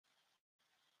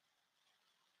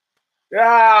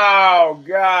Oh,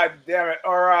 God damn it.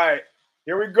 All right.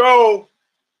 Here we go.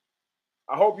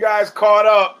 I hope you guys caught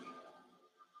up.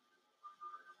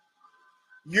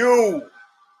 You,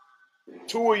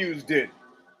 two of yous did,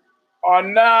 are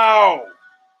now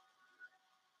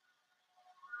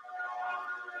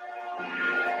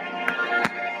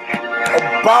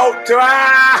about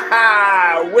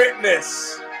to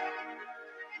witness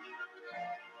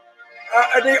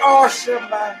the awesome,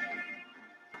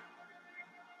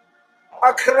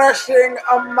 a crushing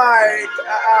might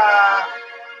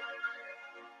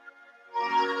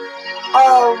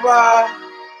of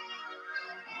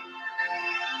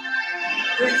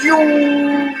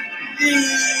Eugene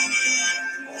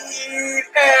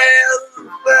and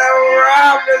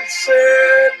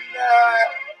Robinson.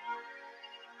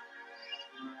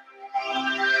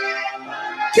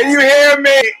 Can you hear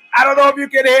me? I don't know if you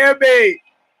can hear me.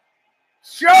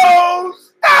 Showstopper!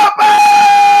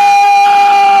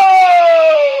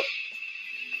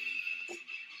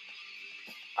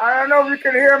 I don't know if you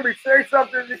can hear me. Say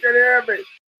something if you can hear me.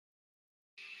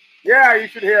 Yeah, you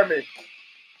should hear me.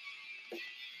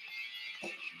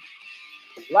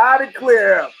 Loud and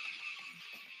clear.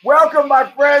 Welcome,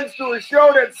 my friends, to a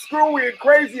show that's screwy and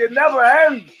crazy and never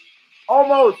ends.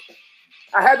 Almost.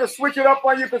 I had to switch it up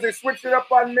on you because they switched it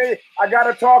up on me. I got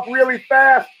to talk really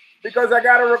fast because I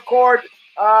got to record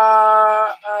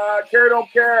Care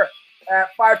Don't Care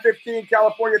at 5:15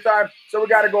 California time. So we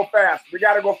got to go fast. We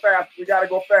got to go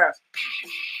fast.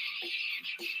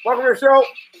 Welcome to the show.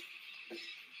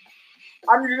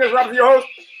 I'm Eugene, Robinson, your host.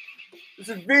 This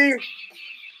is V.86.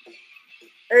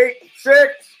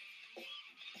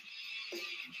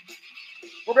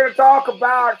 We're going to talk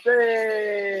about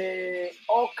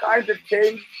all kinds of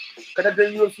things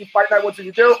connected to UFC Fight Night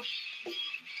 162.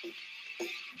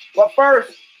 But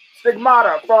first,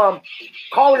 Stigmata from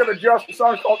Calling of the Just. The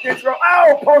song's called Intro.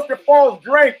 Oh, Poster Falls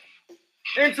Drink.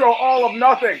 Intro, All of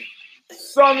Nothing.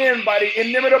 Sung in by the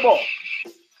inimitable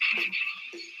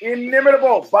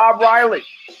Bob Riley.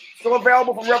 Still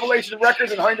available from Revelation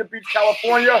Records in Huntington Beach,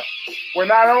 California, where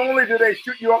not only do they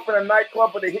shoot you up in a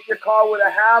nightclub, but they hit your car with a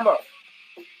hammer.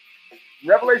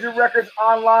 Revelation Records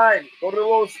online. Go to the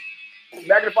little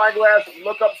magnifying glass,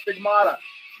 look up Stigmata.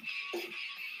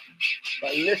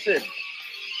 But listen.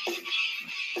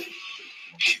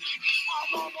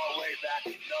 I'm on my way back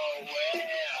nowhere.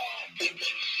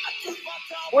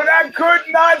 When I could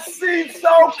not see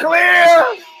so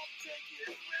clear.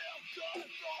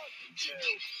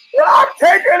 I'm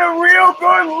taking a real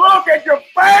good look at your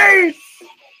face.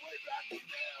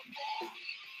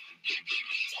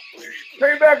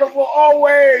 Payback for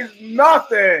always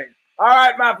nothing. All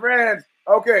right, my friends.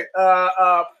 Okay,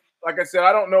 like I said,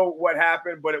 I don't know what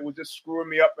happened, but it was just screwing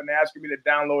me up and asking me to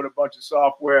download a bunch of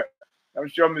software. I'm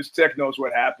sure Ms. Tech knows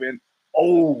what happened.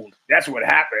 Old. That's what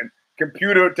happened.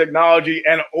 Computer technology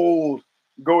and old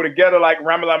go together like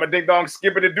Ramalama Ding Dong,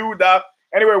 Skippity-Doo-Dah.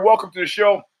 Anyway, welcome to the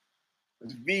show.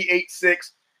 It's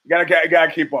V.86. You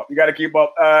gotta keep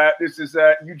up. This is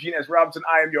Eugene S. Robinson.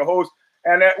 I am your host.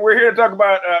 And we're here to talk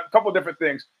about a couple different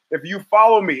things. If you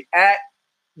follow me at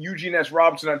Eugene S.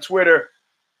 Robinson on Twitter,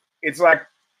 it's like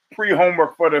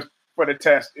pre-homework for the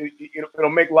test. It'll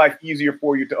make life easier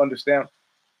for you to understand.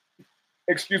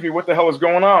 Excuse me, what the hell is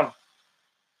going on?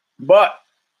 But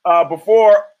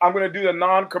before, I'm going to do the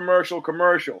non-commercial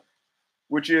commercial,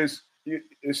 which is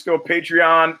still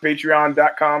Patreon,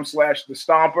 patreon.com/the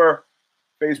Stomper,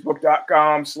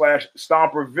 facebook.com/the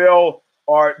Stomperville,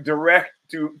 or direct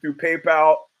through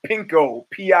PayPal, Pinko,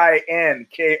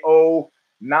 PINKO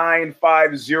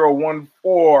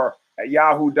 95014 at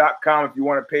yahoo.com. If you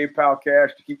want to PayPal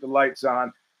cash to keep the lights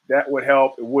on, that would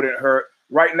help. It wouldn't hurt.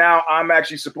 Right now, I'm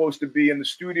actually supposed to be in the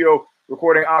studio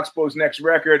recording Oxbow's next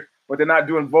record, but they're not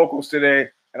doing vocals today,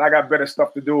 and I got better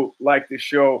stuff to do, like this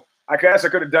show. I guess I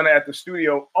could have done it at the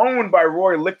studio, owned by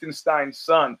Roy Lichtenstein's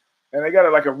son, and they got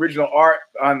like original art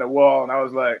on the wall, and I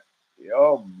was like,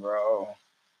 yo, bro.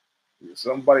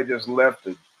 Somebody just left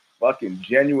a fucking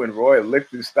genuine Roy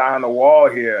Lichtenstein on the wall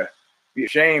here. Be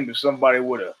ashamed if somebody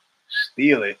would have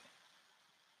steal it.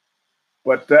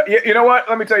 But you know what?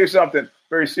 Let me tell you something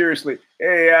very seriously.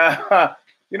 Hey,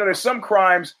 there's some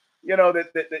crimes,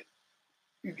 that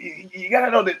you gotta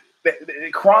know that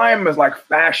crime is like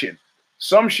fashion.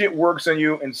 Some shit works on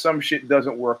you, and some shit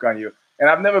doesn't work on you. And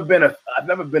I've never been a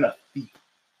thief,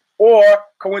 or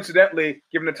coincidentally,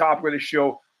 given the topic of the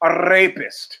show, a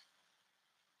rapist.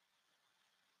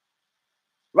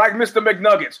 Like Mr.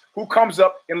 McNuggets, who comes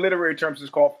up in literary terms, is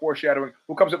called foreshadowing,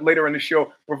 who comes up later in the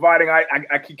show, providing I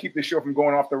can keep the show from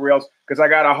going off the rails because I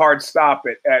got a hard stop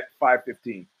at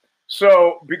 5:15.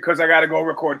 So, because I got to go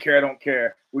record Care I Don't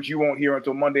Care, which you won't hear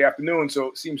until Monday afternoon. So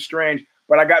it seems strange,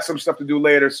 but I got some stuff to do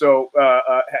later. So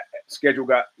schedule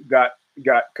got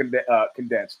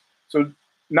condensed. So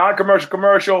non-commercial,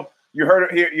 commercial. You heard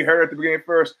it here. You heard it at the beginning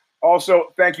first.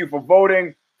 Also, thank you for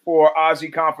voting for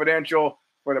Ozzy Confidential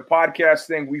for the podcast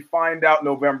thing. We find out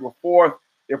November 4th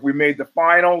if we made the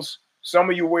finals. Some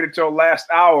of you waited till last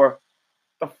hour.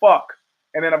 The fuck?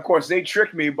 And then, of course, they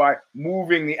tricked me by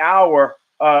moving the hour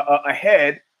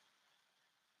ahead.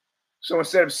 So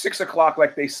instead of 6 o'clock,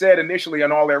 like they said initially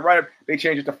on all their write-up, they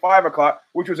changed it to 5 o'clock,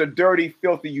 which was a dirty,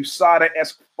 filthy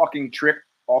USADA-esque fucking trick,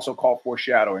 also called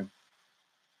foreshadowing.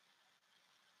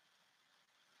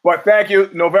 But thank you.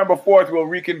 November 4th, we'll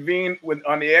reconvene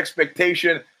on the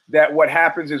expectation that what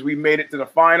happens is we made it to the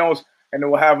finals, and then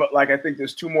we'll have, I think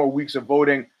there's 2 more weeks of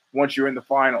voting once you're in the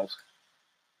finals.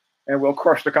 And we'll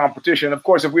crush the competition. Of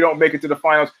course, if we don't make it to the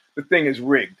finals, the thing is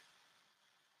rigged.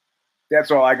 That's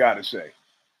all I got to say.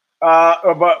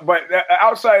 But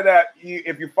outside of that,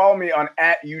 if you follow me on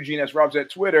 @EugeneSRobs at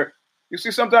Twitter, you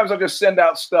see sometimes I'll just send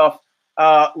out stuff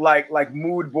like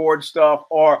mood board stuff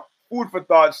or food for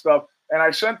thought stuff. And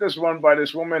I sent this one by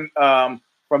this woman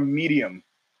from Medium.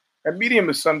 And Medium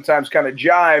is sometimes kind of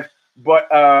jive,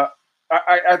 but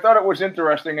I thought it was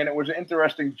interesting, and it was an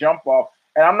interesting jump off.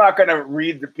 And I'm not going to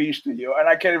read the piece to you, and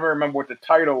I can't even remember what the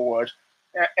title was.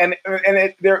 And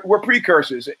there were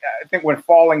precursors. I think when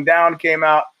Falling Down came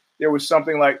out, there was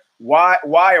something like, why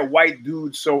are white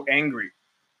dudes so angry?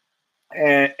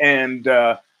 And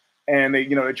they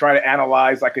they try to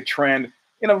analyze like a trend.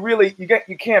 Really, you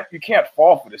can't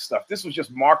fall for this stuff. This was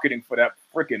just marketing for that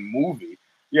freaking movie.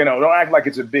 Don't act like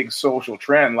it's a big social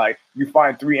trend. Like you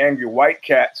find 3 angry white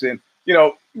cats, and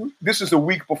this is the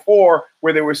week before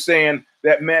where they were saying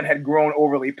that men had grown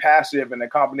overly passive, and the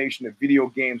combination of video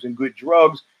games and good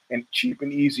drugs and cheap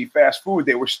and easy fast food,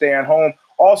 they were staying home.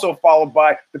 Also followed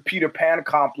by the Peter Pan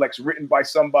complex, written by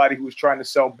somebody who was trying to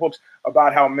sell books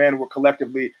about how men were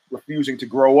collectively refusing to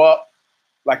grow up.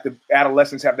 Like the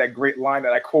adolescents have that great line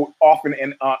that I quote often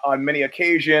and on many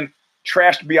occasions,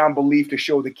 trashed beyond belief to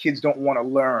show the kids don't want to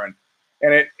learn.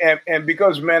 And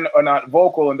because men are not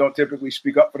vocal and don't typically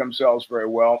speak up for themselves very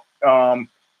well,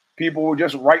 people were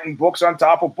just writing books on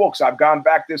top of books. I've gone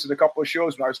back this in a couple of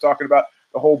shows when I was talking about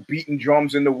the whole beating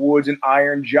drums in the woods and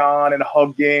Iron John and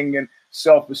hugging and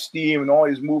self-esteem and all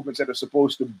these movements that are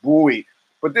supposed to buoy.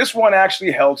 But this one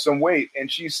actually held some weight.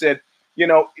 And she said,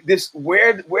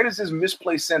 where does this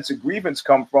misplaced sense of grievance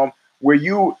come from? Where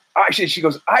she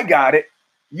goes, I got it.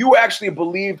 You actually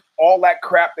believed all that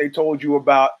crap they told you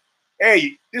about.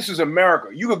 Hey, this is America.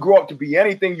 You could grow up to be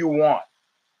anything you want.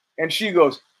 And she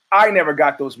goes, I never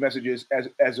got those messages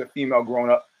as a female growing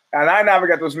up. And I never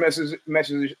got those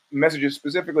messages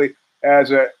specifically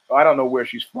as I don't know where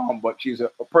she's from, but she's a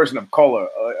person of color,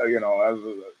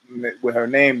 with her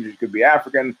name, she could be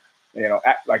African,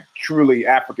 like truly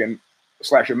African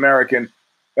 / American.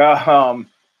 And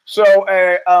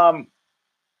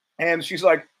she's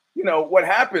like, what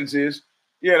happens is,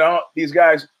 these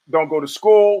guys don't go to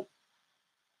school,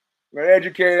 they're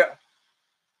educated,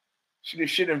 she did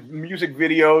shit in music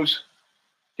videos,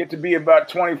 get to be about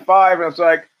 25, and it's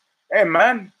like, hey,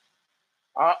 man,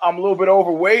 I'm a little bit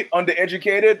overweight,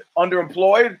 undereducated,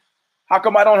 underemployed. How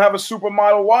come I don't have a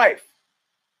supermodel wife?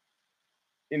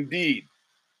 Indeed.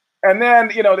 And then,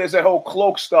 there's that whole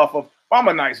cloak stuff of, I'm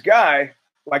a nice guy,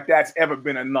 like that's ever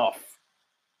been enough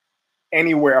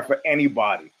anywhere for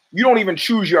anybody. You don't even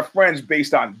choose your friends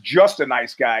based on just a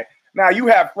nice guy. Now, you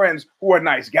have friends who are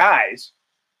nice guys,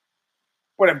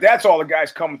 but if that's all the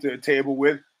guys coming to the table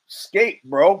with, skate,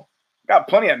 bro. Got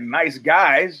plenty of nice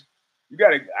guys. I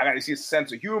gotta see a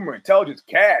sense of humor, intelligence,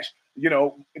 cash,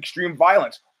 extreme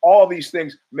violence. All these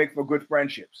things make for good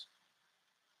friendships.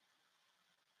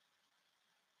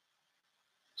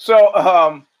 So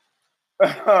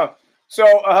the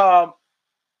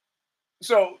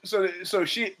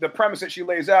premise that she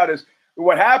lays out is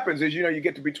what happens is, you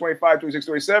get to be 25, 26,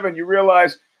 27, you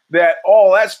realize that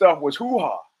all that stuff was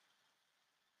hoo-ha.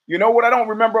 You know what I don't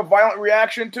remember a violent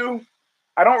reaction to?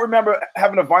 I don't remember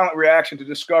having a violent reaction to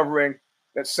discovering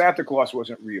that Santa Claus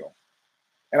wasn't real.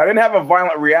 And I didn't have a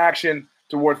violent reaction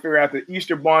toward figuring out that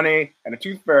Easter Bunny and the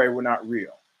Tooth Fairy were not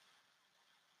real.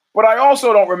 But I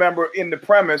also don't remember in the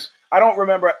premise, I don't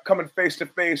remember coming face to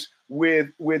face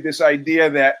with this idea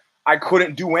that I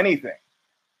couldn't do anything.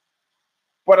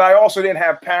 But I also didn't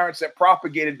have parents that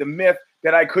propagated the myth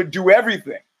that I could do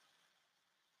everything.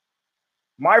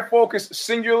 My focus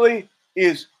singularly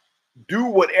is do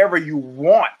whatever you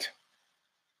want.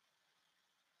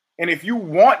 And if you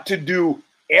want to do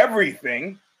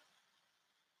everything,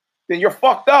 then you're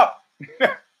fucked up.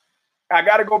 I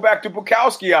got to go back to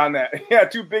Bukowski on that. Yeah,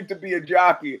 too big to be a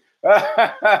jockey.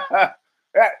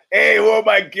 Hey, who am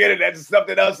I kidding? That's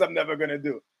something else I'm never going to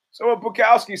do. So what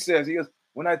Bukowski says, he goes,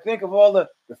 when I think of all the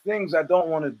things I don't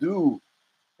want to do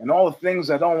and all the things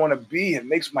I don't want to be, it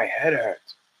makes my head hurt.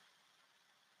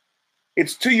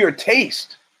 It's to your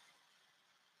taste.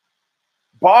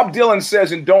 Bob Dylan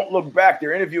says in Don't Look Back,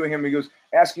 they're interviewing him. He goes,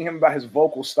 asking him about his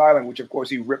vocal styling, which, of course,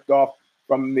 he ripped off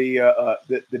from the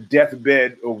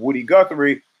deathbed of Woody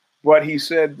Guthrie. But he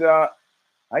said,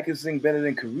 I could sing better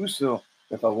than Caruso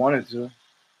if I wanted to.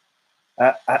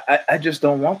 I just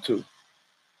don't want to.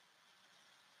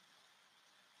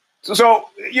 So,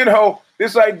 you know,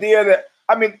 this idea that,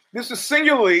 I mean, this is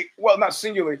singularly, well, not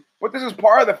singularly, but this is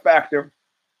part of the factor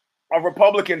of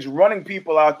Republicans running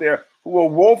people out there who are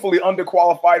woefully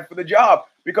underqualified for the job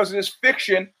because of this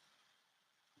fiction.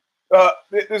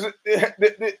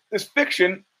 This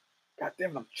fiction, God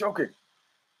damn, I'm choking.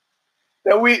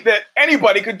 That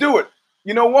anybody could do it.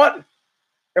 You know what?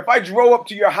 If I drove up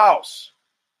to your house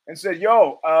and said,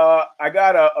 "Yo, I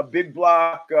got a big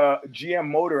block GM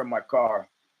motor in my car,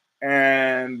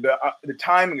 and the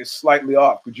timing is slightly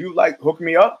off. Could you hook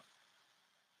me up?"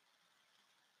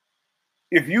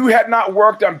 If you had not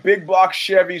worked on big block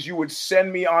Chevys, you would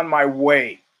send me on my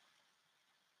way.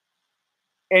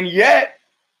 And yet,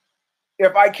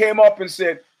 if I came up and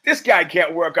said, this guy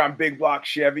can't work on big block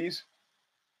Chevys,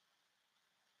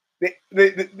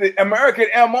 the American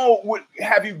MO would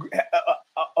have you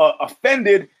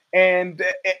offended, and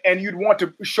you'd want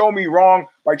to show me wrong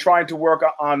by trying to work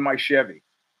on my Chevy.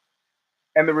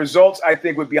 And the results, I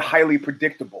think, would be highly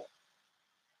predictable.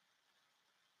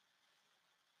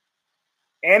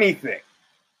 Anything.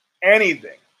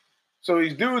 So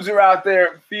these dudes are out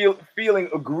there feeling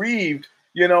aggrieved,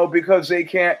 you know, because they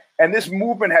can't. And this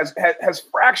movement has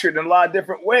fractured in a lot of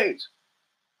different ways.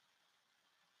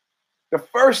 The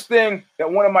first thing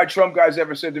that one of my Trump guys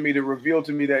ever said to me to reveal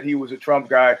to me that he was a Trump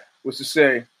guy was to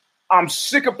say, I'm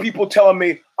sick of people telling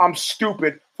me I'm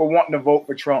stupid for wanting to vote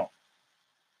for Trump.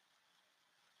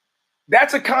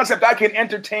 That's a concept I can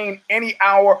entertain any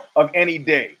hour of any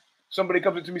day. Somebody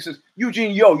comes up to me and says,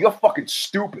 Eugene, you're fucking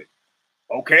stupid.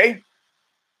 Okay.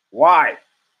 Why?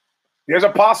 There's a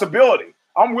possibility.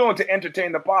 I'm willing to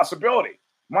entertain the possibility.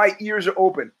 My ears are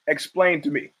open. Explain to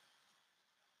me.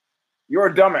 You're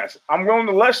a dumbass. I'm willing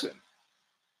to listen.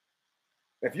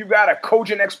 If you got a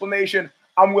cogent explanation,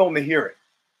 I'm willing to hear it.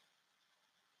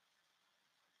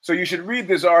 So you should read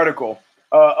this article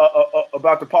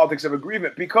about the politics of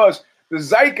agreement, because the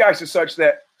zeitgeist is such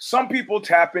that some people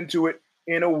tap into it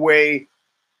in a way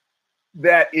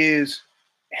that is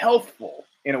healthful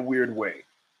in a weird way.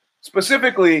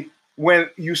 Specifically, when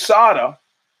USADA,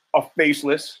 a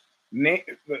faceless,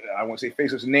 I won't say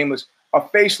faceless, nameless, a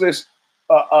faceless,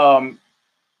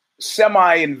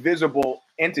 semi-invisible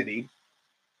entity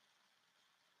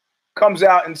comes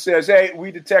out and says, hey,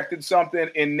 we detected something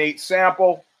in Nate's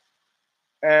sample,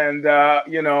 and,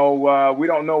 we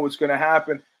don't know what's going to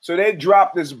happen. So they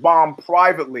dropped this bomb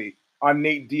privately on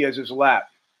Nate Diaz's lap.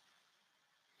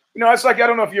 You know, it's like, I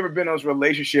don't know if you've ever been in those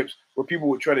relationships where people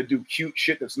would try to do cute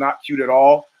shit that's not cute at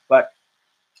all. Like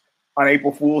on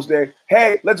April Fool's Day,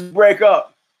 hey, let's break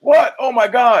up. What? Oh my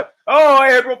God. Oh,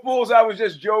 April Fool's, I was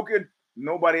just joking.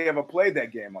 Nobody ever played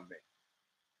that game on me.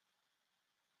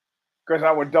 Because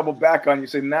I would double back on you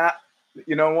and say, nah,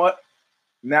 you know what?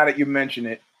 Now that you mention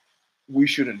it, we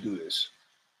shouldn't do this.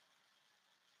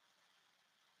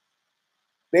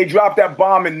 They dropped that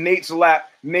bomb in Nate's lap.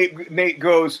 Nate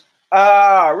goes,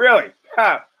 really?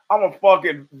 I'm a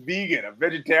fucking vegan, a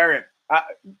vegetarian.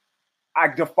 I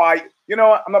defy, you know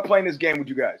what? I'm not playing this game with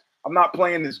you guys. I'm not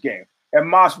playing this game.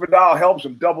 And Masvidal helps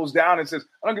him, doubles down and says,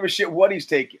 I don't give a shit what he's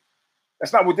taking.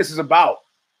 That's not what this is about.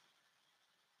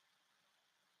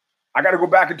 I got to go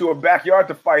back into a backyard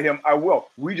to fight him. I will.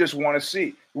 We just want to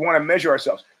see. We want to measure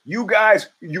ourselves. You guys,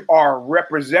 you are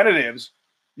representatives.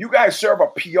 You guys serve a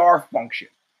PR function.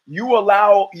 You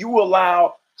allow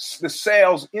the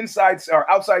sales, inside or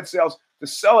outside sales, to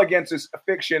sell against this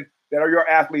fiction that your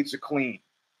athletes are clean.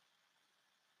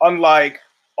 Unlike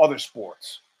other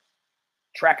sports,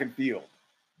 track and field,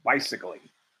 bicycling.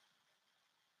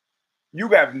 You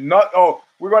have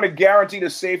we're going to guarantee the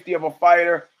safety of a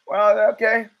fighter. Well,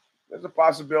 okay, there's a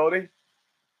possibility.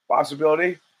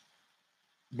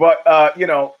 But,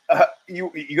 you're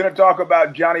going to talk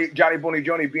about Johnny Boney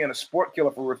Joni being a sport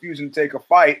killer for refusing to take a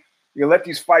fight. You let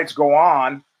these fights go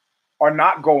on or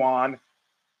not go on.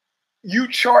 You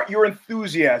chart your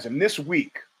enthusiasm this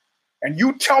week, and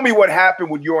you tell me what happened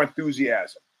with your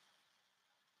enthusiasm.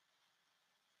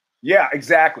 Yeah,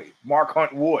 exactly. Mark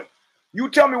Hunt would. You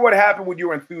tell me what happened with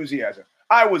your enthusiasm.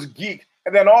 I was geeked.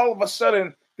 And then all of a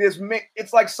sudden,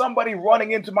 it's like somebody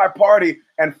running into my party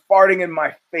and farting in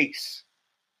my face.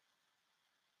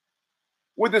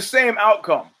 With the same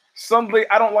outcome. Suddenly,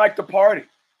 I don't like the party.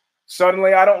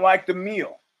 Suddenly, I don't like the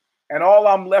meal. And all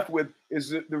I'm left with is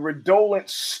the redolent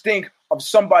stink of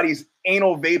somebody's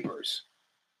anal vapors.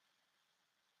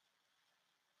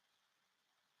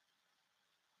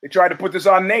 They tried to put this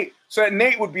on Nate. So that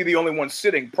Nate would be the only one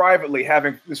sitting privately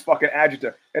having this fucking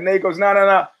adjective. And Nate goes,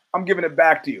 no, I'm giving it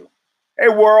back to you. Hey,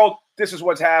 world, this is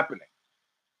what's happening.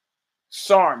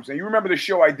 SARMs. And you remember the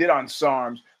show I did on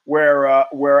SARMs where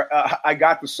I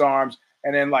got the SARMs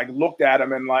and then like looked at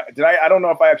them and like, I don't know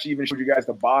if I actually even showed you guys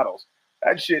the bottles.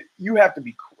 That shit, you have to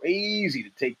be crazy to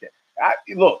take that.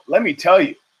 Look, let me tell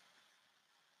you.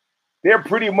 They're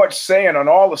pretty much saying on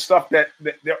all the stuff that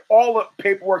they're all the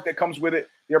paperwork that comes with it,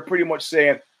 they're pretty much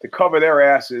saying to cover their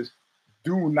asses,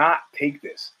 do not take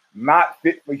this. Not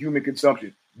fit for human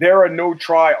consumption. There are no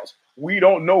trials. We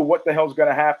don't know what the hell's going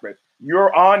to happen.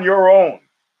 You're on your own.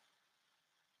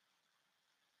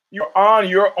 You're on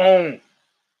your own.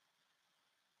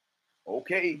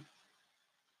 Okay,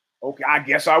 I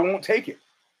guess I won't take it.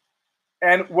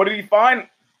 And what did he find?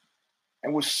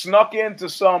 And was snuck into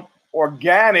some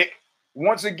organic.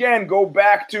 Once again, go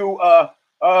back to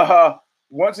the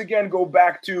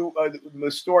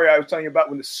story I was telling you about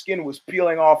when the skin was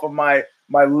peeling off of my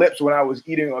lips when I was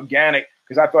eating organic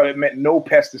because I thought it meant no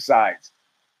pesticides.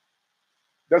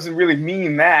 Doesn't really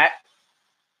mean that.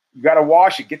 You got to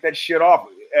wash it, get that shit off.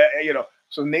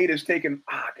 So Nate is taking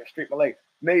I got straight my leg.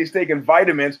 Nate is taking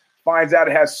vitamins, finds out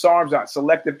it has SARMs on,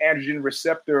 selective androgen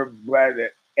receptor,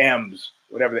 EMS,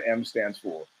 whatever the M stands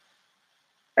for.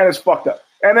 And it's fucked up.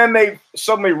 And then they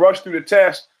suddenly rush through the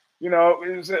test.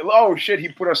 Oh shit, he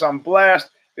put us on blast.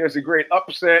 There's a great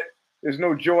upset. There's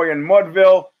no joy in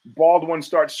Mudville. Baldwin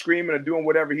starts screaming and doing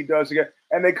whatever he does again.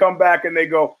 And they come back and they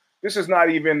go, this is not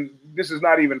even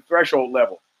threshold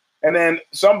level. And then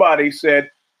somebody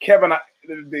said, Kevin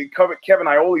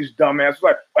Ioli's dumbass was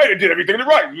like, hey, they did everything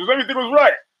right. Everything was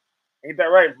right. Ain't that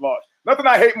right, boss? Nothing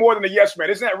I hate more than a yes man.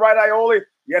 Isn't that right, Ioli?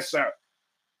 Yes, sir.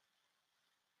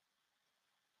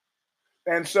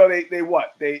 And so they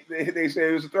say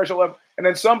it was a threshold level. And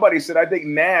then somebody said, I think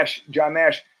John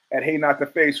Nash at Hey Not the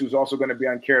Face, who's also going to be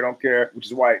on Care Don't Care, which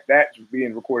is why that's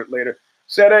being recorded later,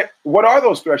 said, what are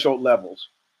those threshold levels?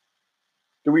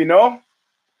 Do we know?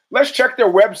 Let's check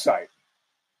their website.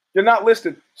 They're not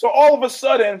listed. So all of a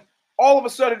sudden,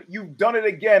 you've done it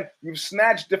again. You've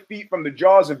snatched defeat from the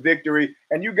jaws of victory,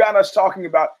 and you got us talking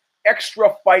about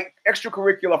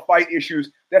extracurricular fight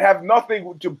issues that have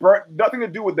nothing to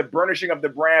do with the burnishing of the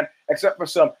brand, except for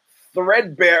some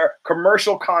threadbare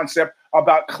commercial concept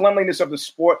about cleanliness of the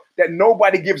sport that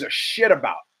nobody gives a shit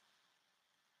about.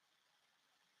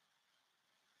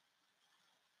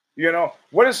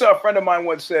 What is a friend of mine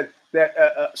once said that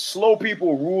slow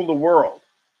people rule the world.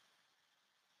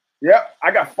 Yep, I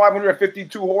got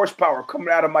 552 horsepower coming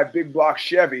out of my big block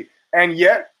Chevy, and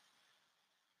yet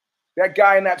that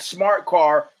guy in that smart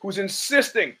car who's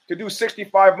insisting to do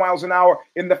 65 miles an hour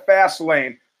in the fast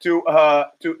lane to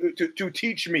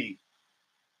teach me.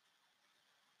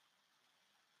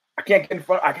 I can't get in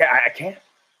front. I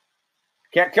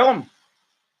can't kill him.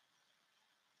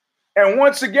 And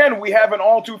once again, we have an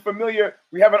all too familiar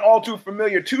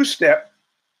two-step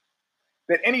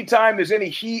that anytime there's any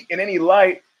heat and any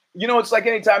light, it's like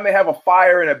anytime they have a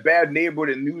fire in a bad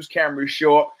neighborhood and news cameras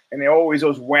show up, and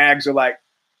those wags are like,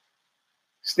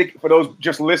 for those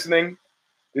just listening,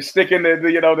 they're sticking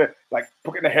the like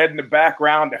putting the head in the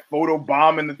background, they're photo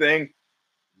bombing the thing.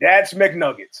 That's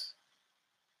McNuggets.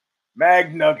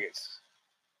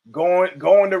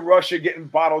 Going to Russia, getting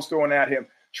bottles thrown at him,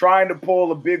 trying to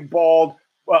pull a big bald,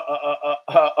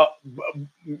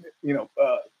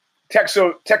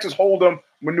 Texas Hold'em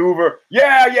maneuver.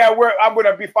 Yeah, I'm going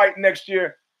to be fighting next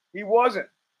year. He wasn't.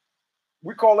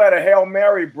 We call that a Hail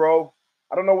Mary, bro.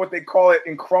 I don't know what they call it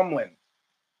in Crumlin.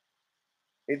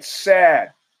 It's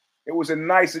sad. It was a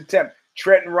nice attempt.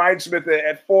 Trenton Reinsmith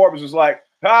at Forbes was like,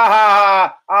 ha,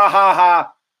 ha, ha, ha,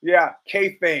 ha. Yeah,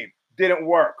 kayfabe. Didn't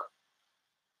work.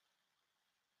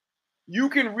 You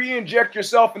can re-inject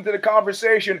yourself into the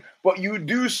conversation, but you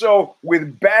do so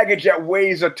with baggage that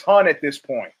weighs a ton at this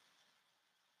point.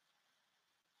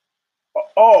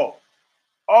 Oh,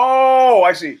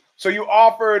 I see. So you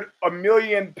offered £1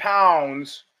 million,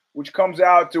 which comes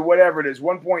out to whatever it is,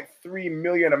 1.3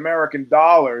 million American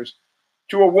dollars,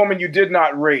 to a woman you did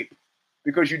not rape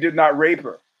because you did not rape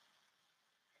her.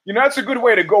 That's a good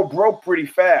way to go broke pretty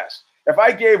fast. If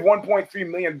I gave $1.3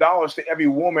 million to every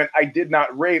woman I did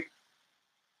not rape,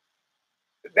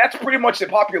 that's pretty much the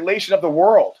population of the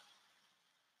world.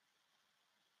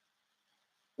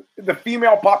 the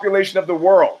female population of the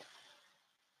world.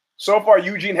 So far,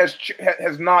 Eugene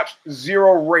has notched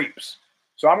 0 rapes.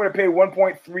 So I'm going to pay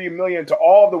 $1.3 million to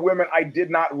all the women I did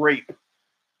not rape.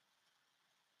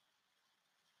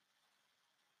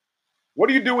 What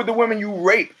do you do with the women you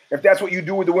rape if that's what you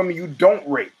do with the women you don't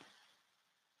rape?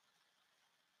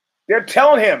 They're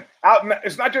telling him out.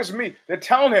 It's not just me. They're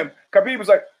telling him. Khabib was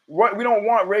like, "We don't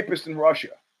want rapists in Russia."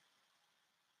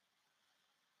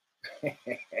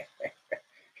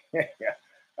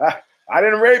 I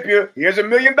didn't rape you. Here's $1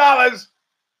 million.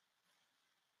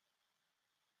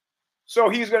 So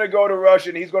he's going to go to Russia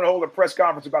and he's going to hold a press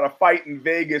conference about a fight in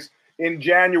Vegas in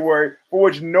January, for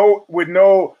which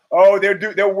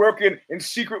they're working in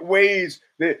secret ways.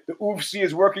 The UFC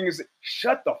is working.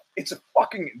 It's a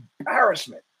fucking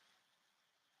embarrassment.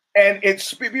 And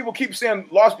people keep saying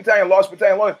Lost Battalion, Lost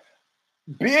Battalion.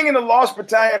 Being in the Lost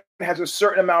Battalion has a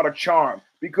certain amount of charm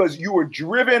because you were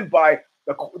driven by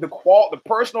the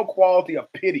personal quality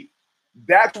of pity.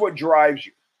 That's what drives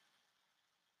you.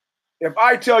 If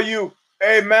I tell you,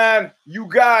 hey man, you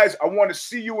guys, I want to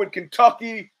see you in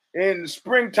Kentucky in the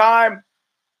springtime,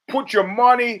 put your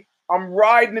money, I'm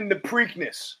riding in the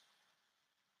Preakness.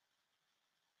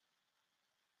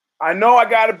 I know I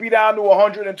got to be down to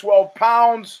 112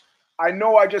 pounds. I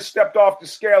know I just stepped off the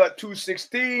scale at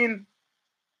 216,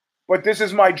 but this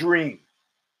is my dream.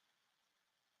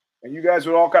 And you guys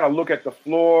would all kind of look at the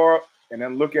floor and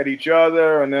then look at each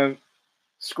other and then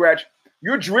scratch.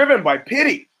 You're driven by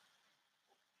pity.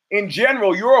 In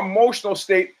general, your emotional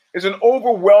state is an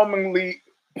overwhelmingly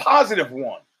positive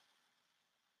one.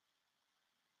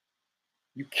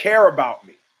 You care about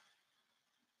me.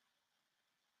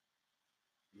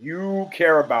 You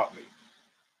care about me.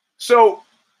 So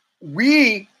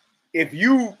if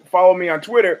you follow me on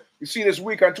Twitter, you see this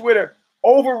week on Twitter,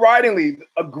 overridingly,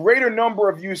 a greater number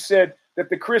of you said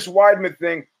that the Chris Weidman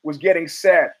thing was getting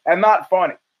sad and not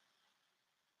funny.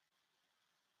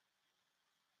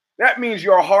 That means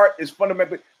your heart is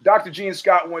fundamentally, Dr. Gene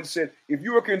Scott once said, if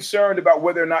you are concerned about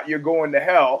whether or not you're going to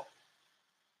hell,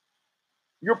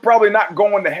 you're probably not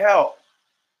going to hell.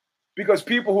 Because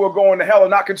people who are going to hell are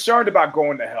not concerned about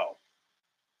going to hell.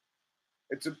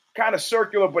 It's a kind of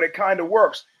circular, but it kind of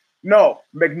works. No,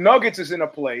 McNuggets is in a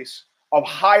place of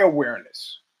high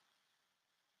awareness.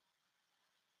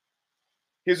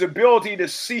 His ability to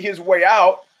see his way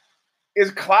out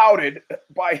is clouded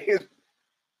by his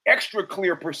extra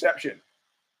clear perception.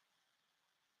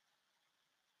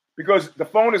 Because the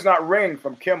phone is not ringing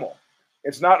from Kimmel.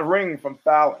 It's not ringing from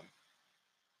Fallon.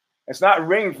 It's not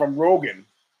ringing from Rogan.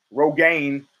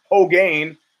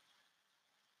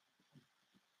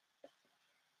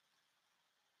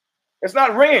 It's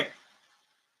not ringing.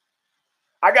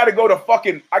 I got to go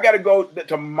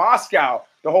to Moscow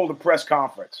to hold a press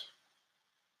conference.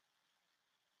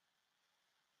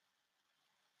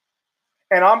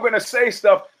 And I'm going to say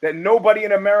stuff that nobody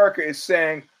in America is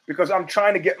saying because I'm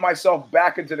trying to get myself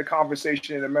back into the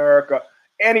conversation in America.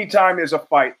 Anytime there's a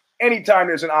fight, anytime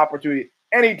there's an opportunity,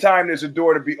 anytime there's a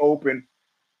door to be open,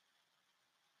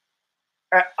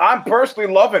 I'm personally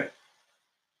loving it.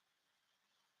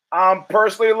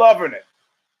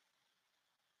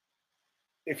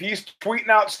 If he's tweeting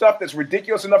out stuff that's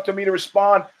ridiculous enough to me to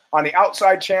respond on the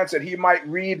outside chance that he might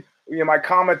read my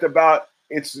comment about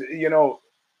it's,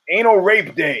 anal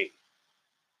rape day.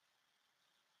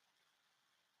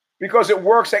 Because it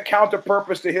works at counter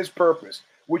purpose to his purpose,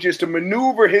 which is to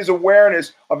maneuver his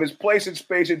awareness of his place in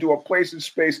space into a place in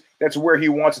space that's where he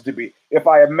wants it to be. If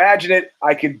I imagine it,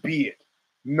 I can be it.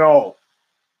 No.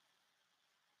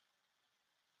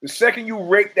 The second you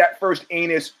raped that first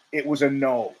anus, it was a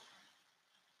no.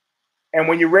 And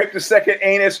when you raped the second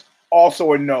anus,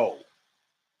 also a no.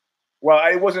 Well,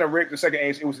 it wasn't a rape, the second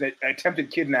anus, it was an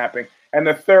attempted kidnapping. And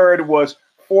the third was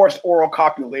forced oral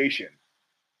copulation.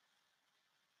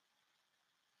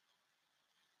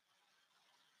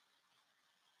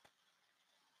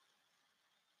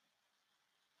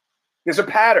 There's a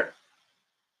pattern.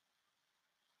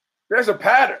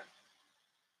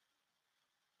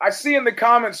 I see in the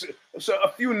comments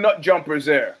a few nut jumpers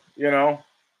there,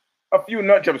 a few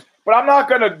nut jumpers. But I'm not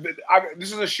going to,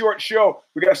 this is a short show.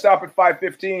 We got to stop at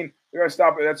 5:15. We got to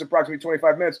stop at, that's approximately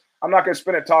 25 minutes. I'm not going to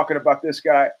spend it talking about this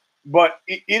guy. But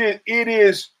it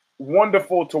is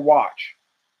wonderful to watch.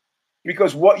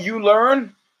 Because what you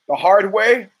learn the hard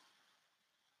way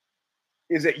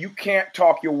is that you can't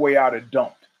talk your way out of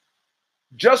dumped.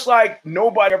 Just like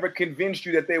nobody ever convinced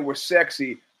you that they were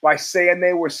sexy by saying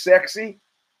they were sexy,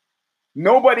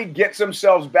 nobody gets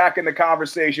themselves back in the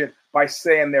conversation by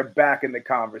saying they're back in the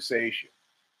conversation.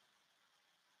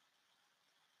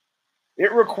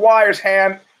 It requires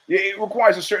It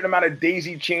requires a certain amount of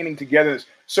daisy chaining togetherness.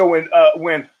 So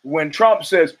when Trump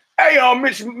says, "Hey,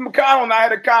 Mitch McConnell and I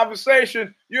had a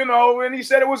conversation," and he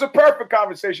said it was a perfect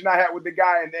conversation I had with the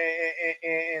guy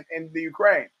in the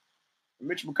Ukraine. And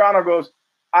Mitch McConnell goes,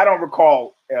 "I don't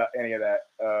recall any of that.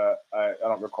 I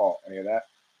don't recall any of that."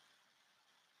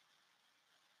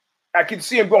 I can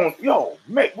see him going, "Yo,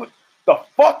 mate, what the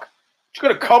fuck? You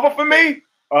gonna cover for me?"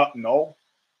 No.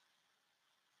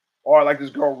 Or like this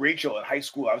girl Rachel in high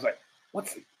school. I was like,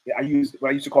 "What's?" I used what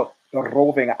I used to call the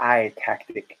roving eye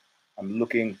tactic. I'm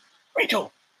looking,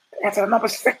 Rachel, that's a number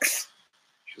 6.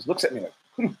 She just looks at me like,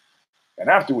 And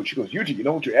afterwards, she goes, "Eugene, you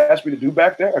know what you asked me to do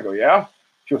back there?" I go, "Yeah."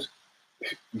 She goes,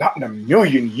 "Not in a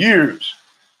million years."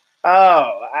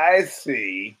 Oh, I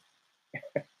see.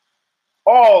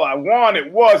 All I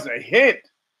wanted was a hint.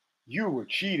 You were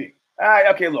cheating.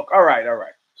 Okay, look. All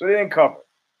right. So they didn't cover.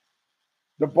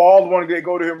 The bald one, they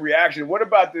go to him reaction. What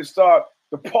about this thought?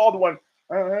 The bald one,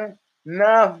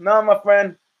 no, my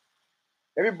friend.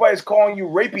 Everybody's calling you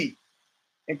rapey,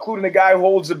 including the guy who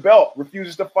holds the belt,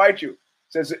 refuses to fight you.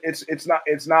 Says it's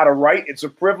not a right, it's a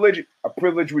privilege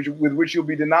with which you'll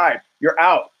be denied. You're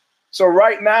out. So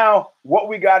right now, what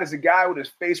we got is a guy with his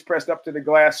face pressed up to the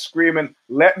glass screaming,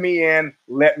 "Let me in,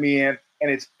 let me in."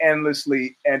 And it's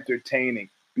endlessly entertaining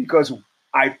because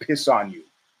I piss on you.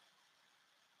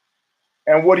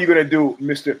 And what are you going to do,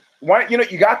 mister? Why,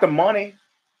 you got the money.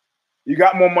 You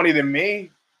got more money than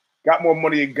me. Got more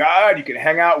money than God. You can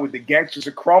hang out with the gangsters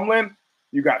of Kremlin.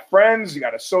 You got friends. You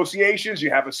got associations.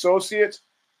 You have associates.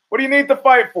 What do you need to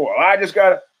fight for? I just got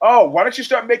to, why don't you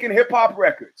start making hip-hop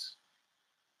records?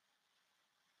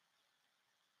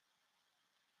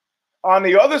 On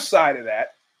the other side of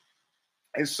that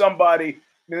is somebody,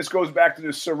 and this goes back to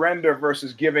the surrender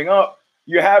versus giving up.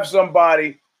 You have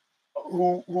somebody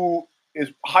who is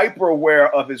hyper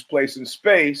aware of his place in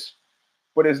space,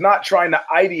 but is not trying to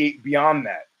ideate beyond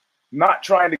that, not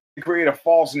trying to create a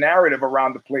false narrative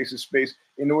around the place in space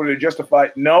in order to justify,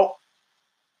 no.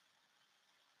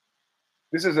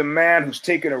 This is a man who's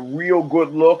taken a real good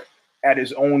look at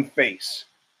his own face.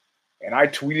 And I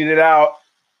tweeted it out.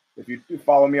 If you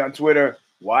follow me on Twitter,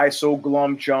 why so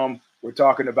glum, chum? We're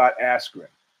talking about Askren.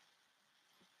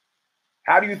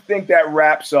 How do you think that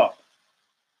wraps up?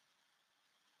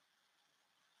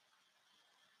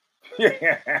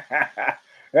 Yeah,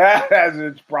 that's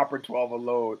its proper 12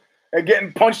 load. And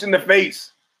getting punched in the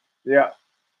face. Yeah.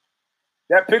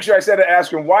 That picture I said to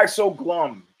Askren, why so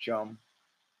glum, chum?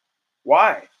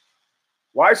 Why?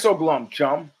 Why so glum,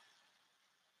 chum?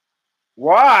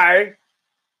 Why?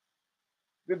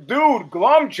 The dude,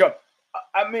 glum, chum.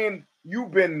 I mean,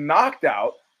 you've been knocked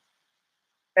out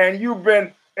and you've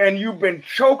been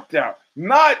choked out.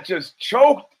 Not just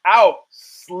choked out,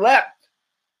 slept.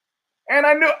 And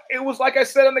I knew it was like I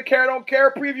said on the Care Don't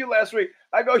Care preview last week.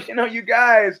 I go, you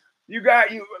guys, you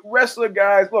wrestler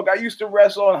guys. Look, I used to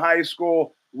wrestle in high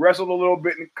school, wrestled a little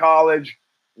bit in college.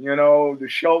 The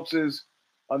Schultzes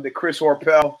under Chris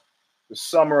Horpel, the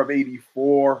summer of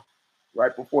 '84,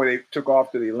 right before they took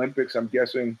off to the Olympics, I'm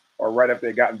guessing, or right after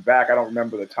they gotten back. I don't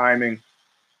remember the timing.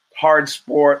 Hard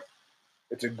sport.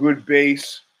 It's a good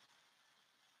base.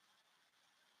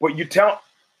 But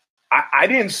I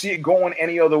didn't see it going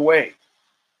any other way.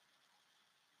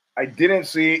 I didn't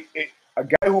see it. A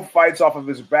guy who fights off of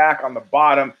his back on the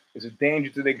bottom is a danger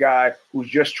to the guy who's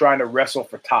just trying to wrestle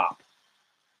for top.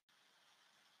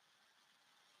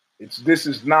 This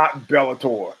is not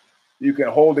Bellator. You can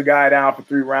hold the guy down for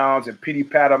 3 rounds and pity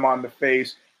pat him on the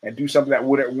face and do something that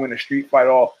wouldn't win a street fight at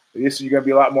all. This is, you're going to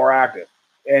be a lot more active.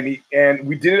 And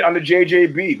we did it on the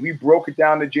JJB. We broke it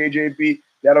down to JJB.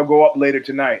 That'll go up later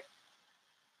tonight.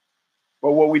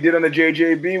 But what we did on the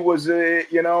JJB was,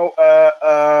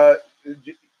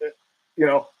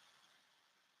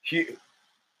 he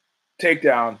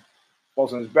takedown,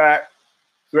 falls on his back,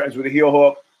 threatens with a heel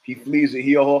hook. He flees the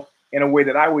heel hook in a way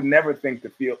that I would never think to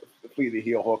flee the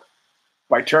heel hook.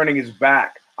 By turning his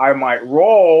back, I might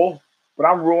roll, but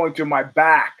I'm rolling to my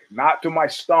back, not to my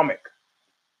stomach.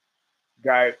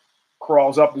 Guy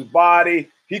crawls up his body.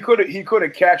 He could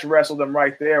have catch wrestled him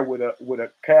right there with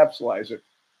a calf slicer.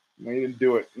 He didn't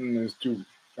do it.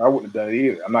 I wouldn't have done it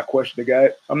either. I'm not questioning the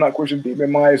guy. I'm not questioning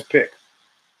Demon Maya's pick.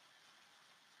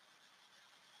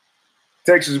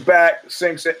 Takes his back,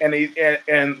 sinks it,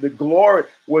 and the glory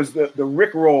was the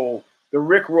Rickroll,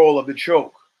 of the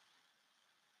choke.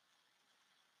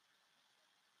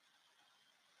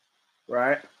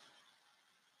 Right?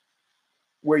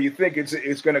 Where you think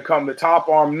it's going to come the top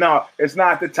arm. No, it's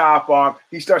not the top arm.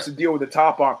 He starts to deal with the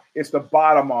top arm. It's the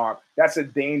bottom arm. That's a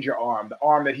danger arm, the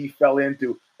arm that he fell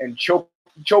into and choke.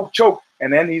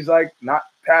 And then he's like not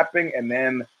tapping and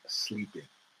then sleeping.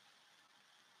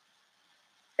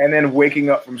 And then waking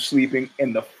up from sleeping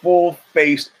in the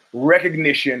full-faced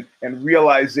recognition and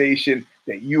realization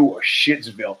that you are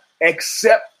Shitsville,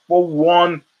 except for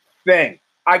one thing.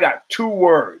 I got 2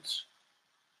 words.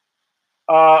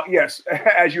 Yes,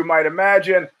 as you might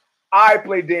imagine, I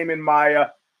play Damon Maya.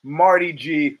 Marty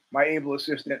G, my able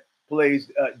assistant,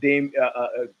 plays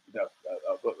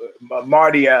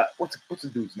Marty. What's the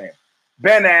dude's name?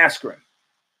 Ben Askren.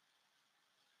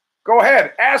 Go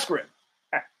ahead, Askren.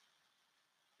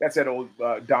 That's that old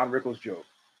Don Rickles joke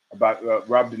about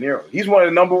Rob De Niro. He's one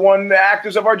of the #1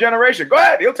 actors of our generation. Go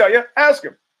ahead, he'll tell you. Ask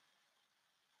him.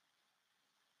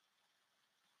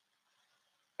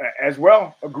 As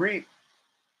well, agreed.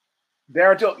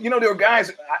 Darren Till, there were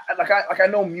guys I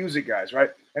know music guys, right?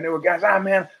 And there were guys,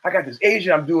 man, I got this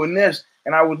agent, I'm doing this,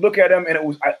 and I would look at them, and it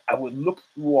was I would look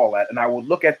through all that, and I would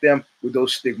look at them with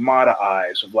those stigmata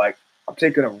eyes of like, I'm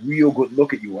taking a real good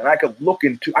look at you, and I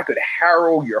could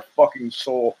harrow your fucking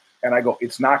soul, and I go,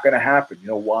 it's not going to happen. You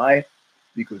know why?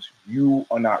 Because you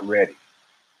are not ready.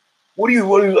 What are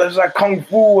you? It's like kung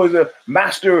fu as a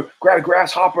master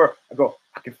grasshopper. I go,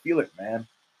 I can feel it, man.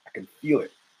 I can feel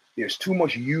it. There's too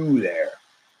much you there.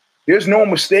 There's no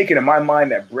mistaking in my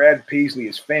mind that Brad Paisley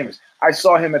is famous. I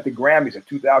saw him at the Grammys in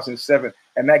 2007,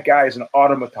 and that guy is an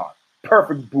automaton.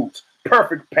 Perfect boots,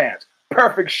 perfect pants,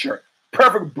 perfect shirt,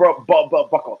 perfect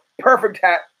buckle, perfect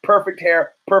hat, perfect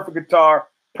hair, perfect guitar,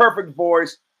 perfect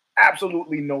voice,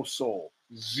 absolutely no soul.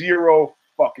 Zero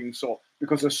fucking soul.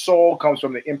 Because the soul comes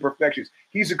from the imperfections.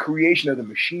 He's a creation of the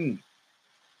machine.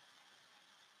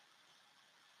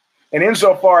 And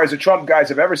insofar as the Trump guys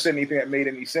have ever said anything that made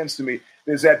any sense to me,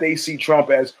 is that they see Trump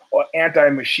as an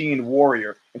anti-machine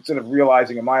warrior instead of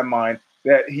realizing in my mind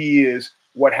that he is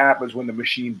what happens when the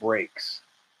machine breaks.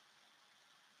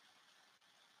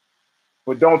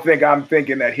 But don't think I'm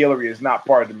thinking that Hillary is not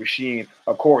part of the machine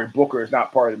or Cory Booker is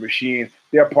not part of the machine.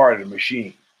 They're part of the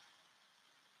machine.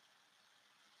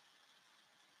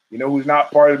 You know who's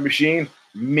not part of the machine?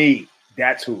 Me.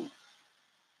 That's who.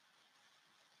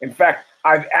 In fact,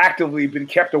 I've actively been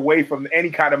kept away from any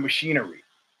kind of machinery.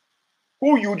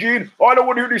 Who, Eugene? Oh, I don't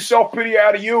want to hear any self-pity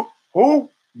out of you. Who?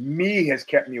 Me has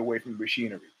kept me away from the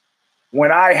machinery.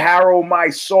 When I harrow my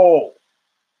soul,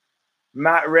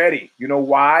 not ready. You know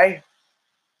why?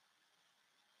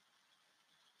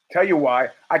 Tell you why.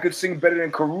 I could sing better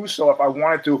than Caruso if I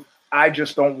wanted to. I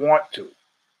just don't want to.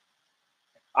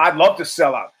 I'd love to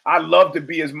sell out. I'd love to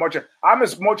be I'm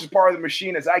as much part of the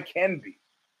machine as I can be.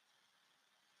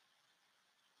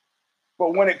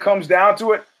 But when it comes down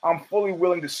to it, I'm fully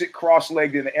willing to sit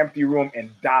cross-legged in an empty room and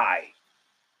die.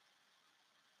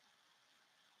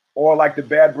 Or like the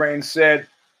Bad Brains said,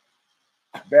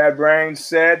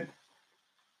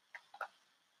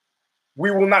 we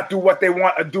will not do what they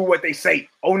want or do what they say.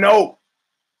 Oh, no.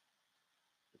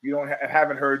 If you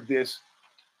haven't heard this,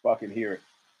 fucking hear it.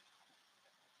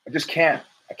 I just can't.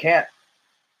 I can't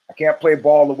play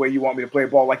ball the way you want me to play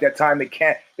ball. Like that time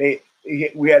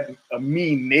we had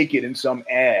me naked in some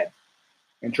ad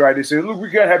and tried to say, look, we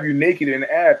can't have you naked in an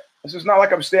ad. This is not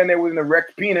like I'm standing there with an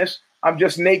erect penis. I'm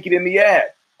just naked in the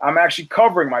ad. I'm actually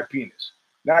covering my penis.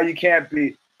 Now you can't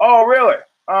be, oh, really?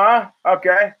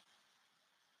 Okay.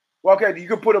 Well, okay, you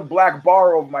could put a black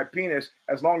bar over my penis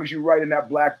as long as you write in that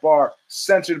black bar,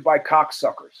 censored by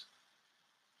cocksuckers.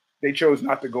 They chose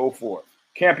not to go for it.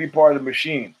 Can't be part of the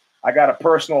machine. I got a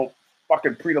personal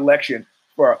fucking predilection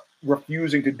for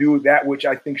refusing to do that which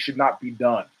I think should not be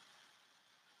done.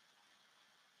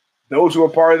 Those who are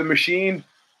part of the machine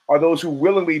are those who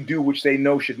willingly do which they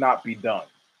know should not be done.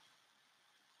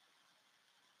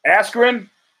 Askren,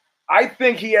 I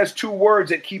think he has 2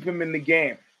 words that keep him in the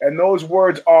game. And those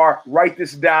words are, write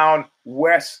this down,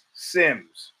 Wes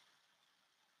Sims.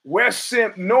 Wes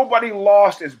Sims, nobody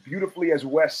lost as beautifully as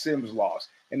Wes Sims lost.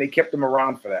 And they kept him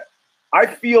around for that. I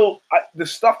feel the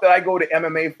stuff that I go to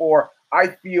MMA for, I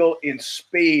feel in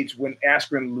spades when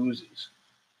Askren loses.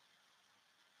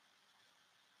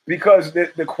 Because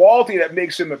the quality that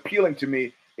makes him appealing to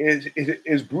me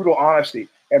is brutal honesty.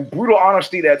 And brutal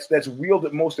honesty that's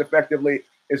wielded most effectively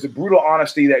is the brutal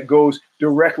honesty that goes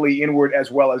directly inward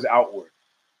as well as outward.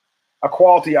 A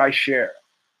quality I share.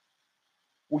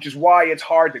 Which is why it's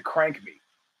hard to crank me.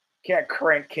 Can't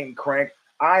crank King Crank.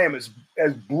 I am as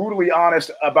brutally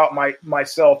honest about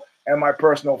myself and my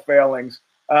personal failings.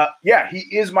 He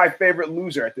is my favorite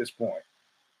loser at this point.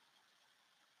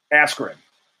 Askren.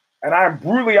 And I am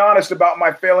brutally honest about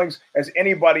my failings as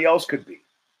anybody else could be.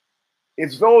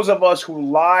 It's those of us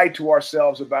who lie to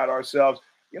ourselves about ourselves.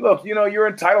 Look, you're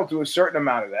entitled to a certain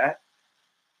amount of that.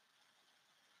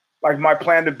 like my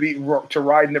plan to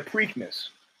ride in the Preakness.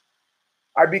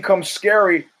 I become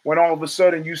scary when all of a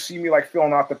sudden you see me like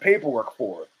filling out the paperwork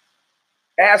for it.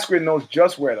 Askren knows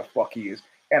just where the fuck he is.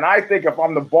 And I think if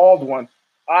I'm the bald one,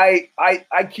 I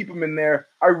keep him in there.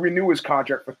 I renew his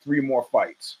contract for 3 more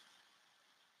fights.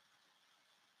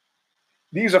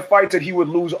 These are fights that he would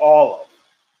lose all of.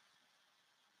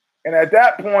 And at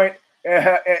that point,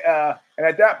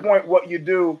 what you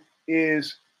do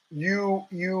is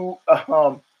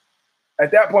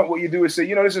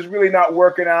say, this is really not